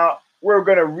working out. We're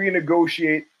going to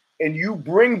renegotiate, and you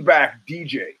bring back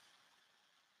DJ,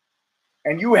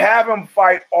 and you have him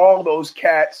fight all those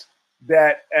cats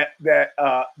that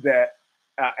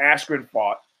Askren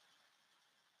fought,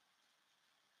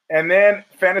 and then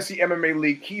Fantasy MMA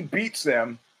League, he beats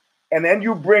them, and then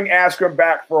you bring Askren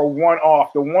back for a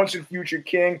one-off, the once and future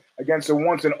king against the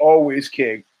once and always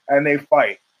king, and they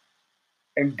fight.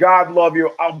 And God love you,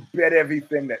 I'll bet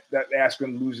everything that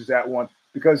Askren loses that one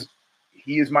because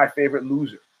he is my favorite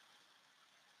loser.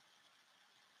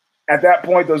 At that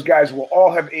point, those guys will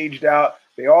all have aged out.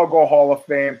 They all go Hall of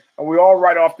Fame, and we all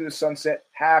ride off to the sunset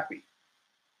happy.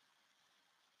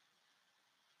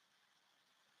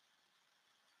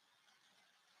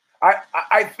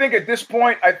 I think at this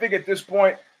point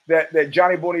that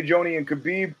Johnny Boney Joni and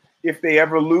Khabib, if they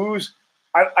ever lose,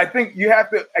 I think you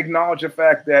have to acknowledge the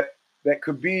fact that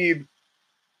Khabib,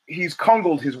 he's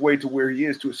kungled his way to where he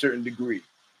is to a certain degree.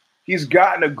 He's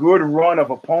gotten a good run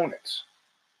of opponents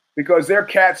because they're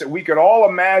cats that we could all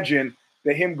imagine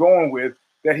that him going with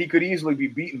that he could easily be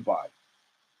beaten by.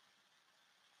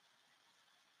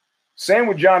 Same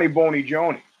with Johnny Boney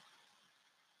Joni.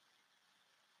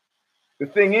 The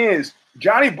thing is,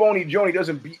 Johnny Boney Joni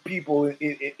doesn't beat people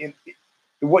in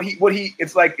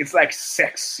it's like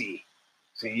sexy.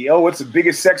 See, what's the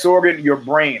biggest sex organ? Your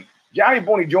brain. Johnny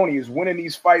Boney Joni is winning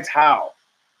these fights. How?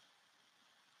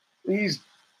 He's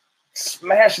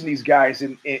smashing these guys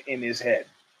in his head.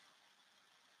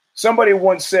 Somebody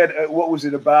once said, what was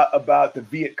it about the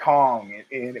Viet Cong?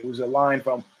 And it was a line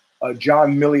from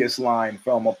John Milius line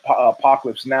from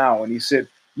Apocalypse Now. And he said,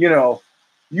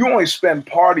 you only spend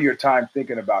part of your time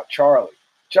thinking about Charlie.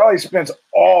 Charlie spends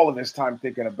all of his time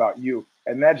thinking about you.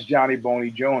 And that's Johnny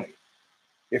Boney Joni.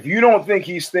 If you don't think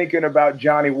he's thinking about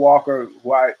Johnny Walker,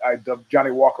 who I dubbed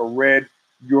Johnny Walker Red,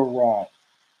 you're wrong.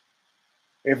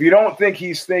 If you don't think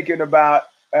he's thinking about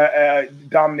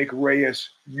Dominic Reyes,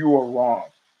 you are wrong.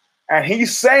 And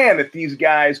he's saying that these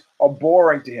guys are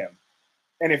boring to him.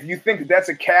 And if you think that that's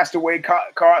a castaway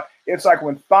card, it's like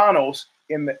when Thanos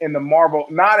in the Marvel,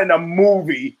 not in a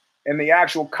movie, in the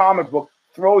actual comic book,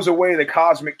 throws away the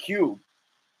cosmic cube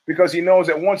because he knows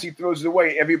that once he throws it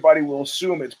away, everybody will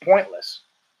assume it's pointless.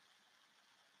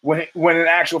 When in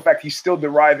actual fact, he's still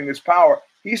deriving his power.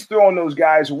 He's throwing those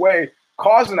guys away,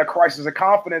 causing a crisis of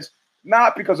confidence,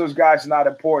 not because those guys are not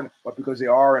important, but because they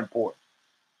are important.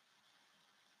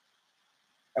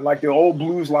 And like the old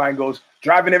blues line goes,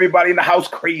 driving everybody in the house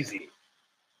crazy.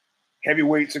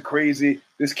 Heavyweights are crazy.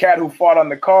 This cat who fought on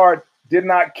the card did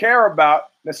not care about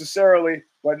necessarily,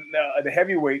 but the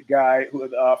heavyweight guy,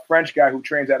 French guy who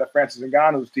trains out of Francis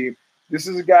Ngannou's team, this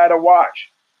is a guy to watch.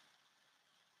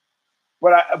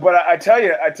 But I tell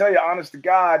you, honest to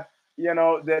God,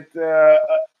 that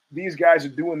these guys are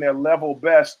doing their level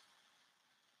best.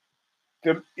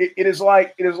 It is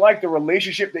like the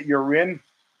relationship that you're in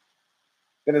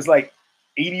that is like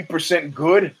 80%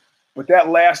 good, but that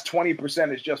last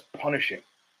 20% is just punishing.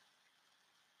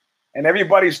 And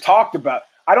everybody's talked about.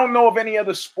 I don't know of any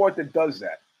other sport that does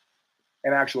that.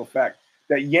 In actual fact,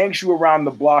 that yanks you around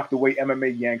the block the way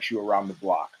MMA yanks you around the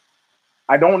block.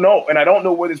 I don't know, and I don't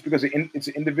know whether it's because it's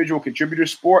an individual contributor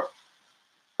sport.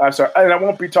 I'm sorry, and I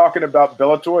won't be talking about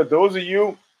Bellator. Those of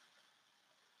you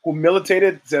who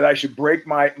militated said I should break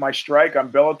my strike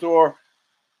on Bellator.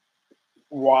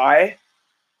 Why?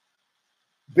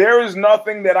 There is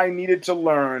nothing that I needed to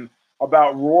learn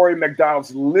about Rory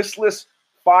McDonald's listless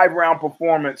 5-round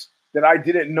performance that I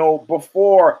didn't know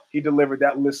before he delivered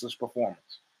that listless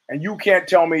performance. And you can't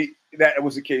tell me that it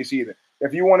was the case either.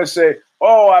 If you want to say,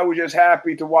 oh, I was just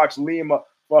happy to watch Lima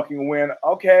fucking win,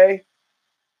 okay.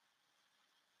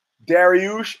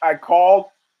 Dariush, I called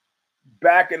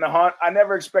back in the hunt. I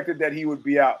never expected that he would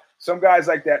be out. Some guys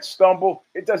like that stumble.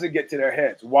 It doesn't get to their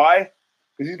heads. Why?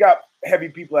 Because he's got heavy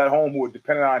people at home who are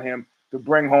dependent on him to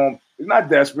bring home. He's not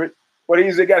desperate, but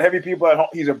he's got heavy people at home.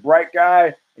 He's a bright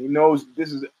guy. He knows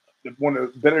this is one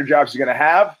of the better jobs he's going to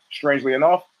have, strangely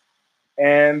enough.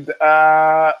 And,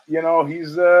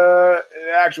 he's in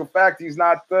actual fact, he's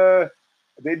not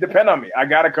they depend on me. I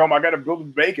got to come. I got to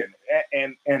build bacon.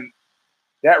 And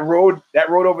that road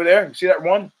over there, you see that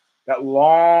one? That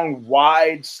long,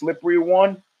 wide, slippery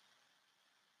one.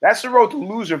 That's the road to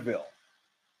Loserville.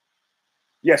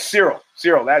 Yes, Cyril.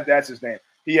 That's his name.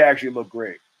 He actually looked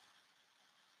great.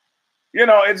 You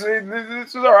know, this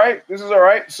is all right. This is all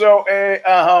right. So,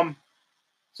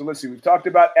 so let's see. We've talked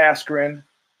about Askren,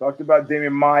 talked about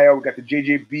Damian Maya. We got the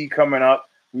JJB coming up.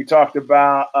 We talked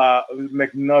about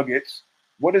McNuggets.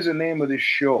 What is the name of this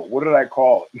show? What did I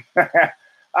call it?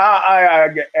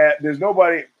 There's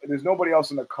nobody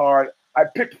else in the card. I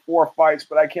picked 4 fights,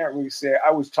 but I can't really say.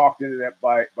 I was talked into that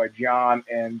by John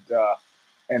and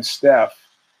Steph.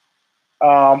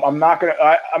 I'm not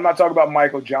talking about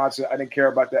Michael Johnson. I didn't care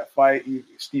about that fight.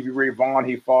 Stevie Ray Vaughan,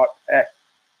 he fought.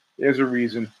 There's a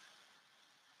reason.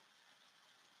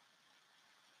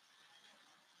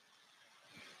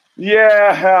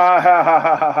 Yeah,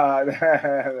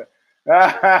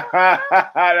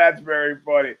 that's very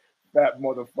funny. That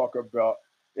motherfucker belt.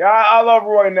 Yeah, I love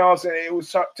Roy Nelson. It was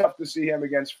tough to see him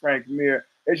against Frank Mir.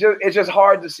 It's just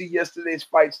hard to see yesterday's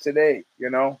fights today. You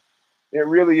know, it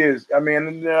really is. I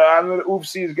mean, I know the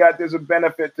UFC's got there's a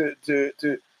benefit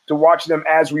to watch them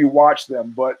as we watch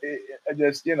them, but I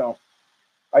just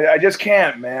I just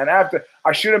can't, man.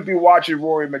 I shouldn't be watching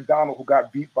Rory McDonald, who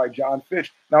got beat by John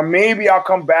Fitch. Now, maybe I'll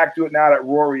come back to it now that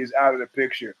Rory is out of the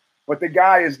picture. But the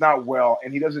guy is not well,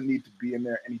 and he doesn't need to be in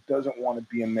there, and he doesn't want to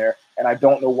be in there, and I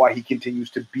don't know why he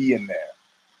continues to be in there.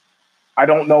 I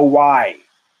don't know why.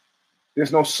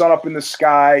 There's no sun up in the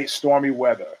sky, stormy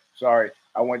weather. Sorry,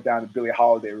 I went down the Billie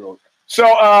Holiday road. So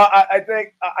I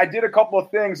think I did a couple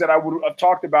of things that I would have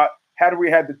talked about had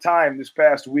we had the time this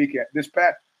past weekend,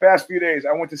 past few days.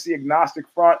 I went to see Agnostic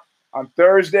Front on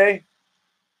Thursday.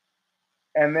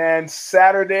 And then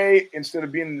Saturday, instead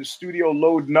of being in the studio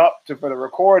loading up for the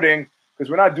recording, because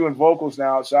we're not doing vocals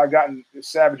now, so I've gotten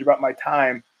savage about my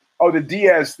time. Oh, the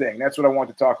Diaz thing. That's what I want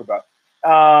to talk about.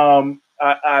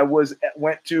 I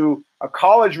went to a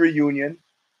college reunion.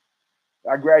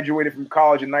 I graduated from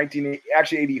college in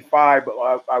 1985,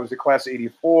 but I was the class of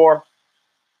 84.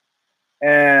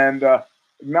 And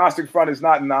Agnostic Front is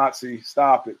not Nazi.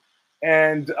 Stop it.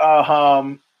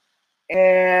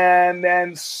 And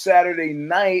then Saturday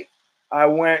night, I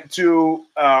went to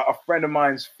a friend of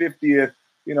mine's 50th,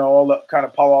 all the kind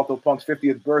of Palo Alto Punk's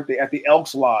 50th birthday at the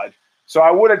Elks Lodge. So I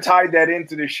would have tied that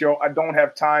into the show. I don't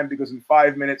have time because in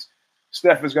 5 minutes,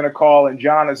 Steph is going to call and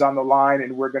John is on the line,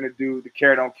 and we're going to do the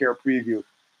Care Don't Care preview,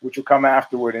 which will come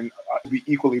afterward and be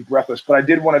equally breathless. But I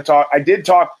did want to talk. I did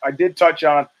touch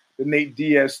on the Nate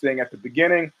Diaz thing at the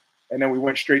beginning, and then we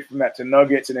went straight from that to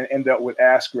Nuggets, and then ended up with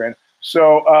Askren.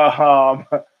 So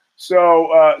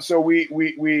we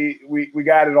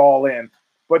got it all in.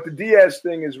 But the Diaz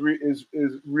thing is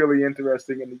really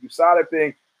interesting, and the USADA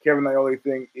thing, Kevin Iole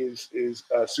thing is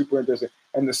super interesting.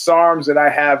 And the SARMs that I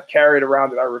have carried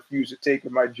around that I refuse to take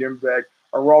in my gym bag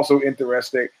are also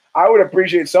interesting. I would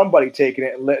appreciate somebody taking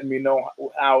it and letting me know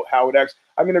how it acts.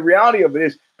 I mean, the reality of it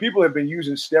is people have been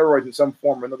using steroids in some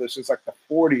form or another since like the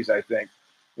 40s, I think.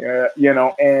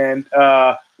 And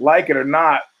like it or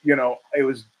not, it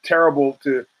was terrible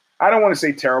I don't want to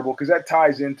say terrible because that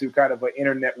ties into kind of an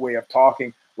internet way of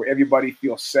talking where everybody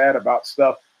feels sad about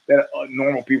stuff that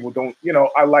normal people don't.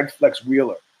 I like Flex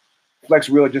Wheeler. Flex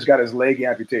Wheeler just got his leg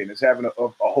amputated. He's having a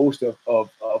host of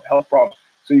health problems.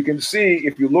 So you can see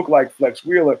if you look like Flex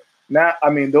Wheeler, now, I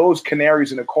mean, those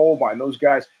canaries in the coal mine, those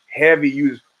guys, heavy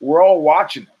users, we're all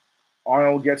watching them.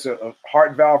 Arnold gets a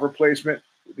heart valve replacement.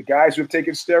 The guys who have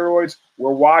taken steroids,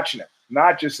 we're watching it.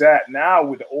 Not just that. Now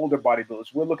with the older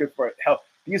bodybuilders, we're looking for help.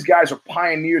 These guys are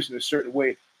pioneers in a certain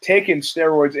way, taking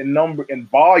steroids in number and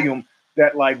volume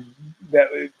that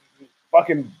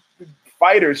fucking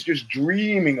fighters just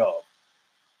dreaming of.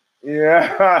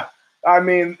 Yeah, I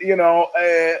mean,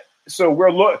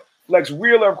 so Flex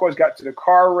Wheeler, of course, got to the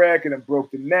car wreck and then broke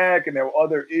the neck, and there were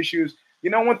other issues.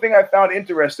 One thing I found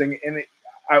interesting, and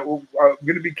I'm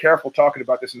going to be careful talking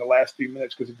about this in the last 3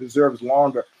 minutes because it deserves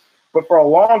longer. But for a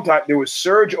long time, there was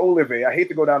Serge Olivier. I hate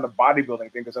to go down the bodybuilding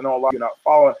thing because I know a lot of you are not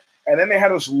following. And then they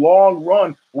had this long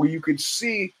run where you could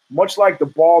see, much like the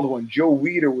Baldwin, Joe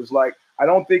Weider was like, I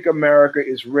don't think America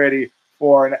is ready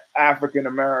for an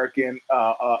African-American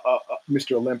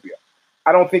Mr. Olympia.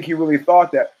 I don't think he really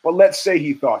thought that. But let's say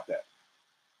he thought that.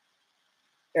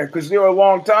 And because there were a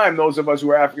long time, those of us who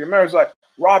were African-Americans, like,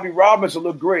 Robbie Robinson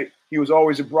looked great. He was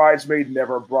always a bridesmaid,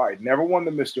 never a bride. Never won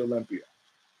the Mr. Olympia.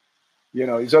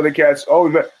 These other cats,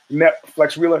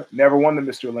 Flex Wheeler never won the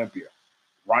Mr. Olympia.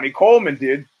 Ronnie Coleman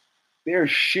did. There's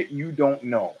shit you don't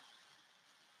know.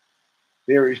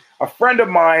 There is a friend of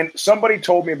mine. Somebody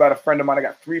told me about a friend of mine. I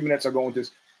got 3 minutes. I'll go into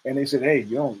this. And they said, hey,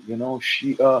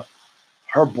 she,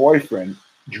 her boyfriend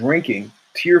drinking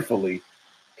tearfully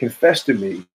confessed to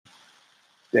me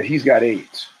that he's got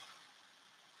AIDS.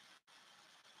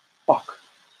 Fuck.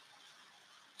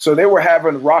 So they were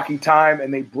having a rocky time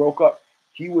and they broke up.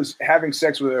 He was having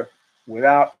sex with her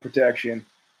without protection,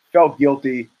 felt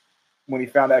guilty when he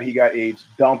found out he got AIDS,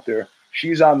 dumped her.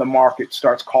 She's on the market,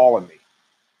 starts calling me.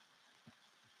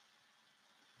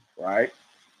 Right?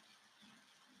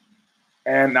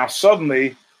 And now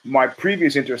suddenly my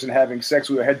previous interest in having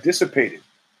sex with her had dissipated.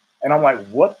 And I'm like,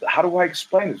 what? How do I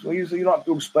explain this? Well, usually you don't have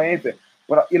to explain anything.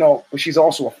 But, but she's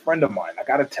also a friend of mine. I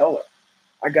got to tell her.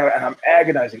 And I'm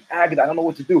agonizing. I don't know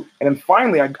what to do. And then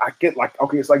finally I get like,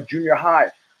 okay, it's like junior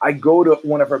high. I go to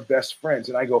one of her best friends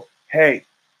and I go, hey,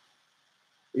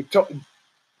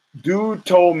 dude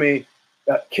told me,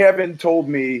 Kevin told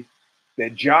me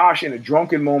that Josh in a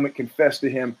drunken moment confessed to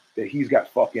him that he's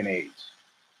got fucking AIDS.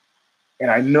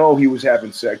 And I know he was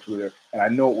having sex with her and I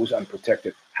know it was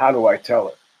unprotected. How do I tell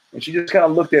her? And she just kind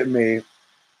of looked at me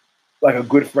like a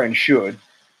good friend should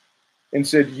and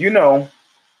said,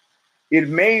 it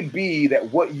may be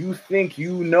that what you think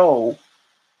you know,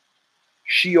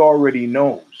 she already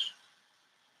knows,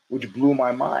 which blew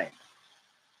my mind.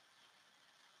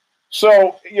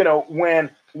 So,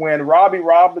 when Robbie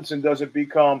Robinson doesn't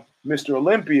become Mr.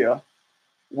 Olympia,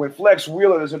 when Flex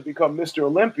Wheeler doesn't become Mr.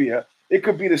 Olympia, it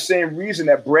could be the same reason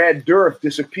that Brad Dourif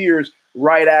disappears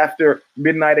right after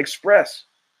Midnight Express.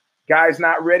 Guy's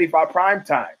not ready for prime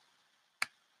time.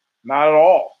 Not at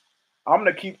all. I'm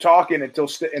going to keep talking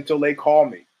until they call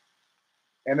me.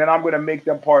 And then I'm going to make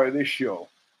them part of this show.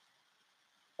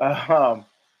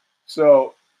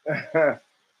 So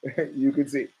you can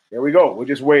see. There we go. We're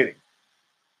just waiting.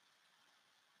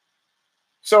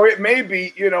 So it may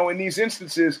be, in these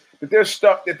instances that there's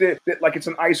stuff that like it's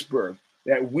an iceberg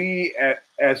that we,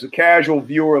 as a casual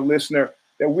viewer or listener,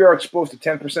 that we are exposed to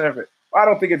 10% of it. I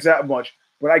don't think it's that much,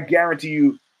 but I guarantee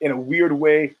you, in a weird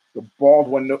way, the bald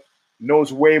one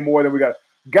knows way more than we got.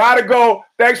 Gotta go.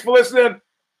 Thanks for listening.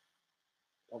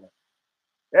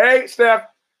 Hey, Steph.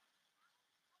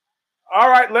 All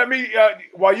right, let me,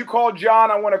 while you call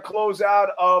John, I want to close out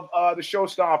of the show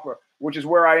Stomper, which is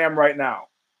where I am right now.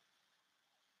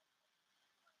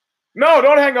 No,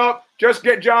 don't hang up. Just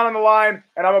get John on the line,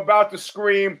 and I'm about to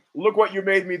scream, look what you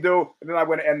made me do, and then I'm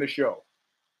going to end the show.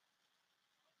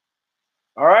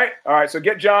 All right? All right, so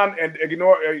get John, and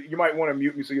ignore, you might want to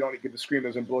mute me so you don't get the scream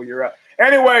doesn't blow your out.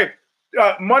 Anyway,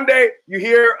 Monday, you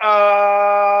hear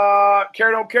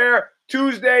Care Don't Care.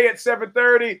 Tuesday at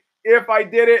 7:30, If I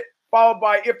Did It, followed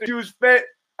by If the Shoes Fit.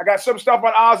 I got some stuff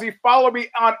on Ozzy. Follow me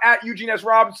on at Eugene S.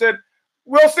 Robinson.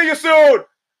 We'll see you soon.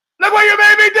 Look what you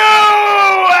made me do!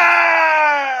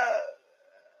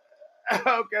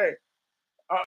 Okay.